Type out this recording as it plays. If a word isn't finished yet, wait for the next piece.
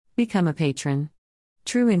Become a patron.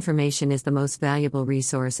 True information is the most valuable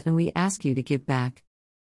resource, and we ask you to give back.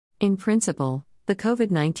 In principle, the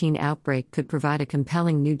COVID-19 outbreak could provide a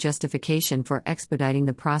compelling new justification for expediting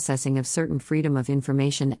the processing of certain Freedom of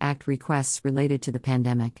Information Act requests related to the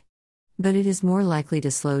pandemic. But it is more likely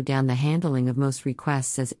to slow down the handling of most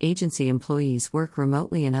requests as agency employees work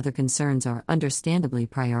remotely and other concerns are understandably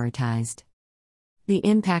prioritized. The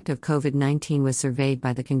impact of COVID-19 was surveyed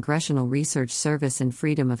by the Congressional Research Service and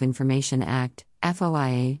Freedom of Information Act,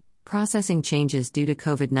 FOIA, processing changes due to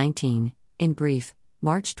COVID-19, in brief,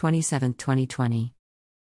 March 27, 2020.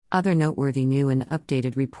 Other noteworthy new and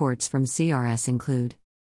updated reports from CRS include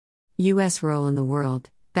U.S. Role in the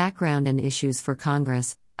World, Background and Issues for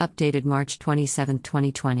Congress, updated March 27,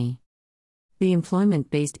 2020. The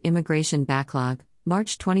Employment-Based Immigration Backlog,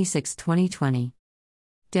 March 26, 2020.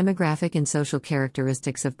 Demographic and Social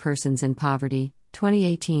Characteristics of Persons in Poverty,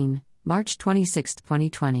 2018, March 26,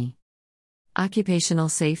 2020. Occupational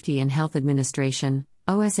Safety and Health Administration,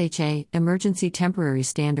 OSHA, Emergency Temporary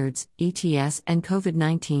Standards, ETS, and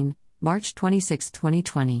COVID-19, March 26,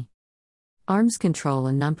 2020. Arms Control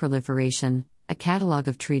and Nonproliferation, a Catalog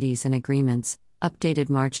of Treaties and Agreements, updated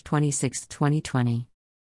March 26, 2020.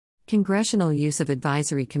 Congressional Use of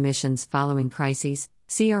Advisory Commissions Following Crises,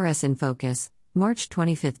 CRS in Focus, March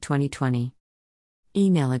 25, 2020.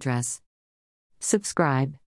 Email address. Subscribe.